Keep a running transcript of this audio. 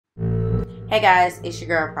Hey guys, it's your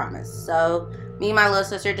girl Promise. So me and my little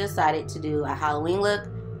sister decided to do a Halloween look.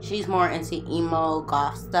 She's more into emo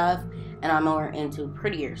goth stuff and I'm more into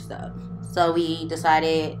prettier stuff. So we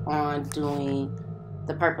decided on doing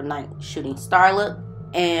the purple night shooting star look.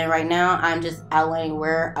 And right now I'm just outlining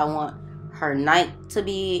where I want her night to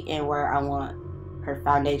be and where I want her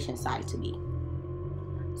foundation side to be.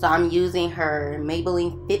 So I'm using her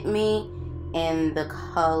Mayballine Fit Me in the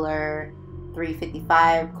color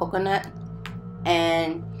 355 Coconut.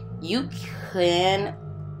 And you can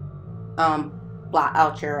blot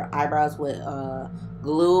out your eyebrows with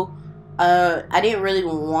glue. I didn't really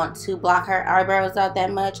want to block her eyebrows out that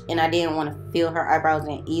much, and I didn't want to fill her eyebrows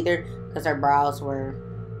in either because her brows were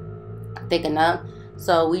thick enough.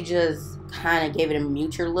 So we just kind of gave it a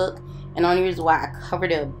mutual look. And the only reason why I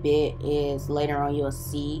covered it a bit is later on you'll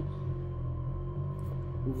see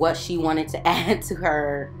what she wanted to add to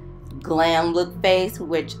her glam look face,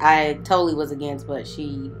 which I totally was against, but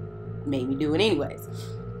she made me do it anyways.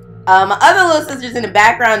 My other little sister's in the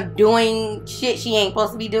background doing shit she ain't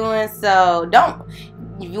supposed to be doing, so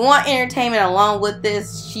if you want entertainment along with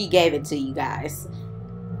this, she gave it to you guys.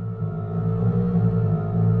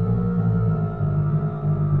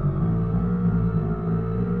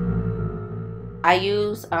 I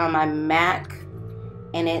use my MAC,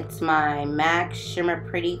 and it's my MAC Shimmer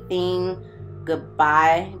Pretty Thing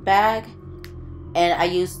Goodbye bag, and I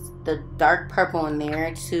used the dark purple in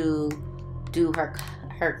there to do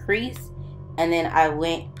her crease, and then I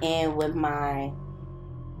went in with my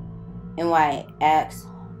M.A.C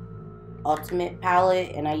Ultimate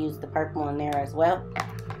palette, and I used the purple in there as well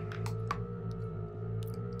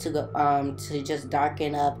to go to just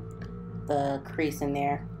darken up the crease in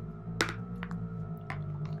there.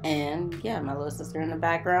 And yeah, my little sister in the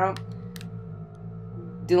background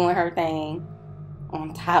doing her thing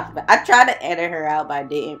on top of it. I tried to edit her out, but I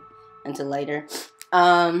didn't until later.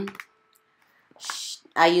 I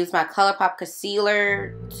used my ColourPop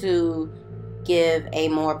concealer to give a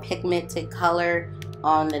more pigmented color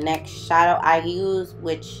on the next shadow I used,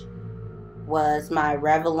 which was my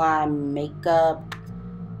Revlon makeup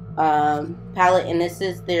palette, and this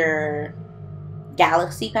is their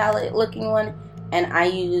Galaxy palette looking one. And I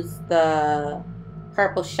used the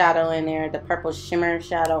purple shadow in there, the purple shimmer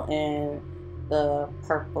shadow, and the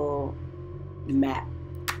purple matte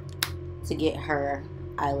to get her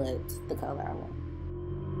eyelids the color I want.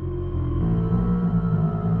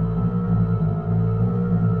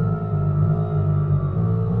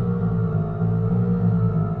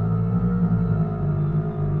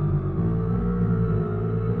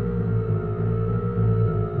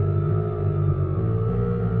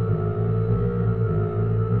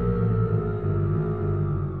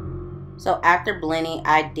 So after blending,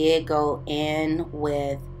 I did go in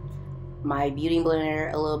with my beauty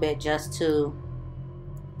blender a little bit just to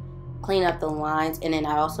clean up the lines, and then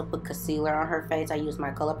I also put concealer on her face. I used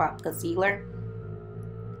my ColourPop concealer,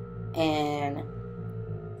 and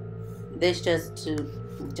this just to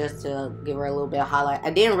give her a little bit of highlight.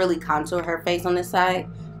 I didn't really contour her face on this side.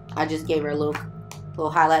 I just gave her a little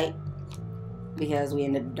highlight because we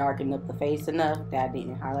ended up darkening up the face enough that I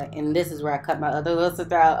didn't highlight. And this is where I cut my other little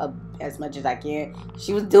sister out as much as I can.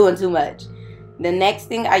 She was doing too much. The next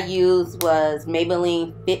thing I used was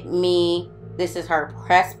Mayballine Fit Me. This is her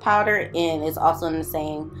pressed powder, and it's also in the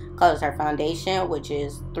same color as her foundation, which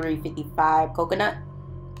is 355 Coconut.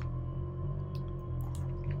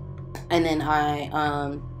 And then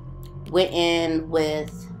I went in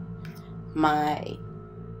with my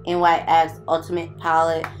M.A.C Ultimate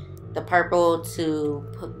palette, the purple, to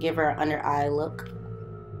give her an under eye look,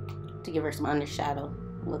 to give her some under shadow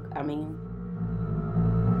look, I mean.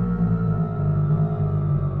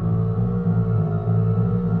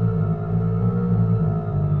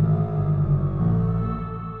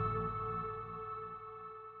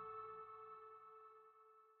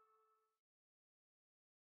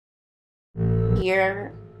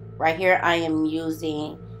 Right here, I am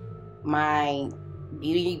using my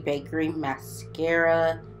Bakerie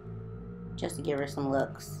mascara just to give her some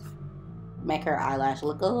looks. Make her eyelash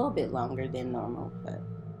look a little bit longer than normal, but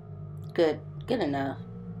good enough,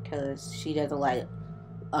 because she doesn't like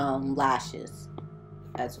lashes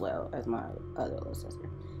as well as my other little sister.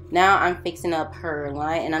 Now I'm fixing up her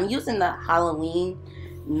line, and I'm using the Halloween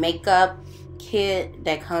makeup kit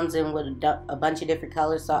that comes in with a bunch of different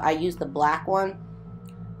colors. So I used the black one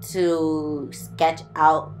to sketch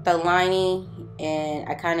out the lining, and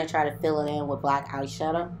I kind of try to fill it in with black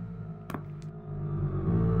eyeshadow.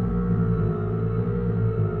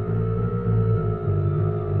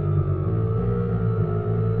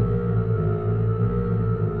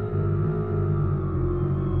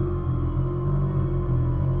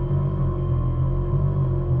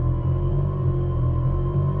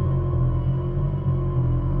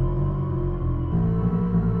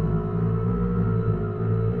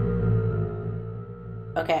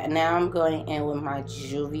 Okay, now I'm going in with my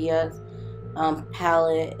Juvia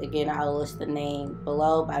palette. Again, I'll list the name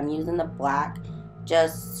below, but I'm using the black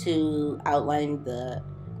just to outline the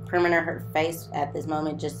perimeter of her face at this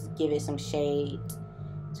moment, just to give it some shade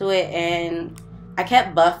to it. And I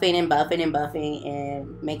kept buffing and buffing and buffing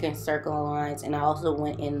and making circle lines, and I also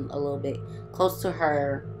went in a little bit close to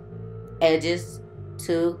her edges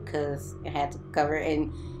too, because I had to cover it.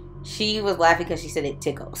 And she was laughing because she said it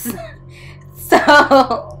tickles. So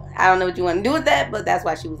I don't know what you want to do with that, but that's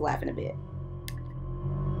why she was laughing a bit.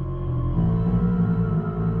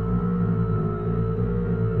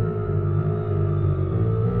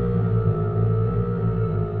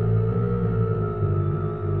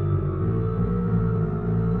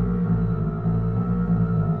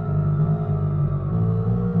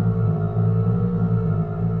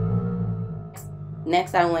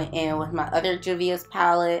 Next, I went in with my other Juvia's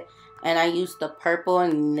palette, and I used the purple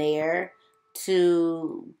in there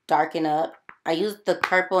to darken up. I used the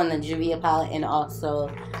purple in the Juvia palette and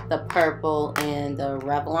also the purple in the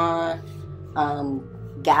Revlon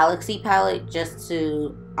Galaxy palette just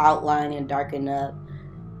to outline and darken up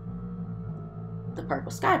the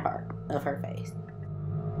purple sky part of her face.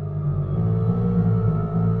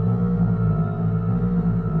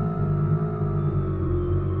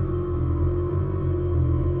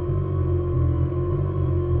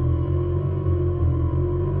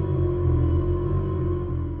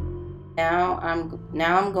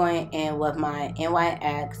 Now I'm going in with my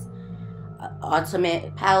NYX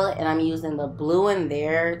Ultimate palette, and I'm using the blue in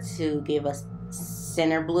there to give us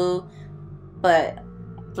center blue. But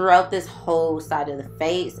throughout this whole side of the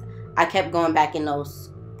face, I kept going back in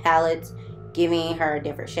those palettes, giving her a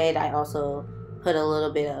different shade. I also put a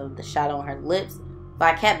little bit of the shadow on her lips,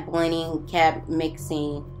 but I kept blending, kept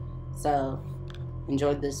mixing. So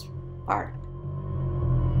enjoyed this part.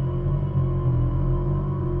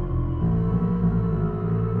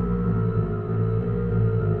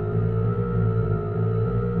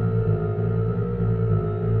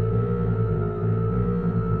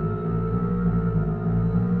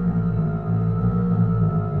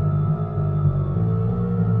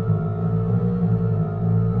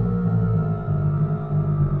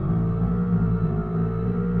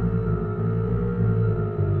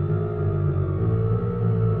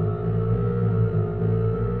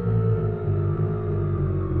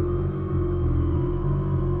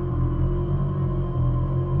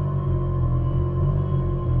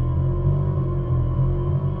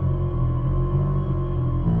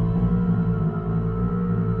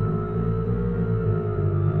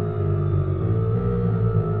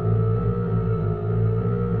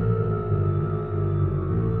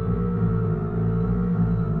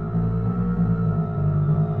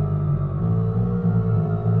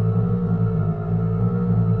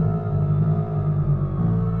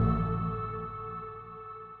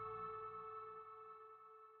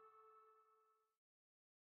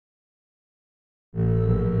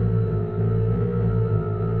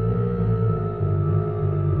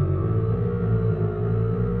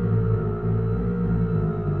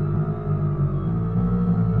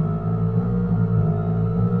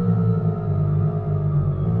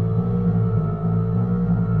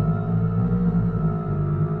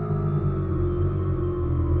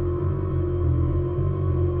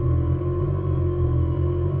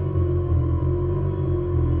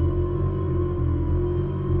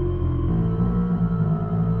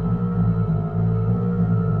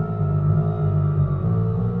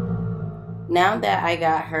 Now that I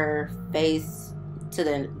got her face to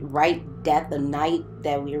the right depth of night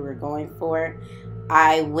that we were going for,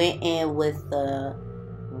 I went in with the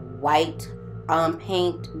white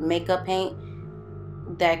makeup paint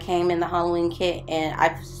that came in the Halloween kit, and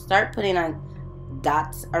I start putting on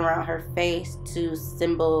dots around her face to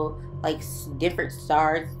symbol like different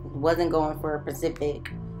stars. Wasn't going for a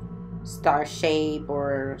specific star shape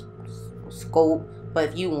or scope, but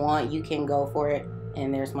if you want, you can go for it.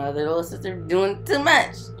 And there's my other little sister doing too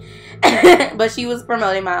much. But she was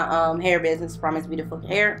promoting my hair business, Promise Beautiful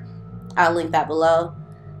Hair. I'll link that below.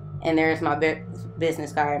 And there's my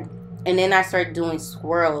business card. And then I started doing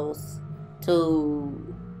swirls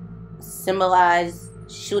to symbolize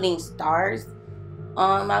shooting stars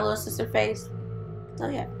on my little sister face. So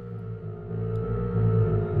yeah.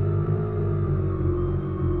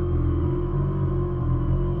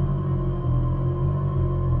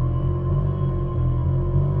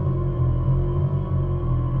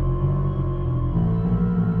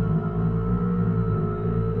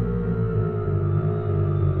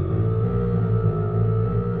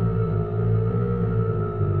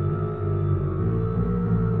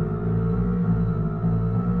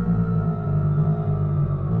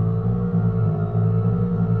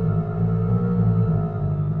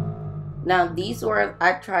 Now these were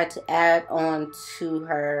I tried to add on to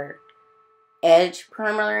her edge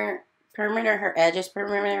perimeter, her edges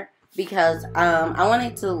perimeter, because I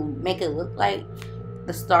wanted to make it look like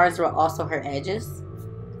the stars were also her edges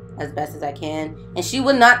as best as I can. And she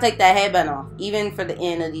would not take that headband off, even for the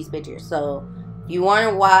end of these pictures. So if you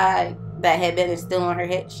wonder why that headband is still on her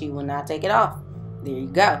head, she will not take it off. There you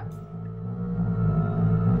go.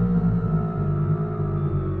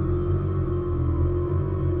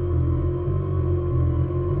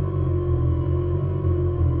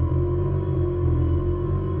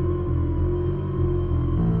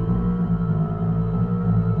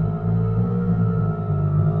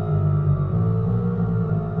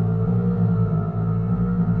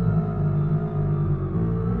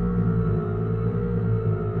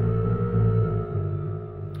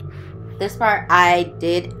 This part I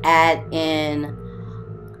did add in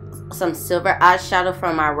some silver eyeshadow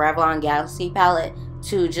from my Revlon Galaxy palette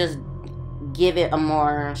to just give it a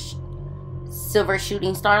more silver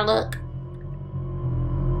shooting star look.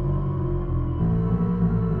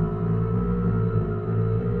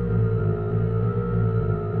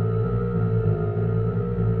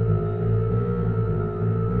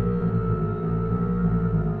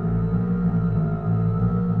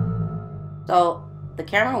 So the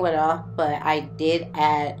camera went off, but I did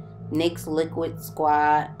add NYX Liquid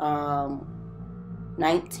Squad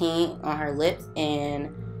 19 on her lips and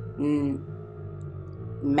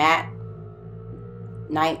matte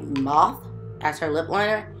Nightmoth as her lip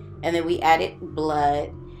liner. And then we added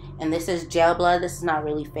blood, and this is gel blood. This is not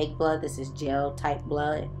really fake blood, this is gel type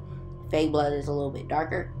blood. Fake blood is a little bit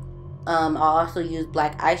darker. I also used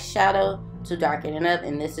black eyeshadow to darken it up,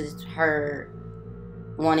 and this is her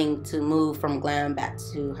wanting to move from glam back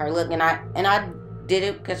to her look, and I did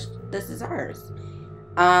it because this is hers.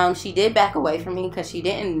 She did back away from me because she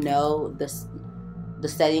didn't know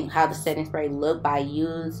how the setting spray looked. But I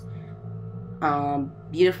used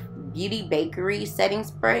Beauty Bakerie setting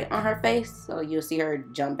spray on her face, so you'll see her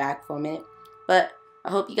jump back for a minute. But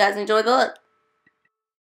I hope you guys enjoy the look.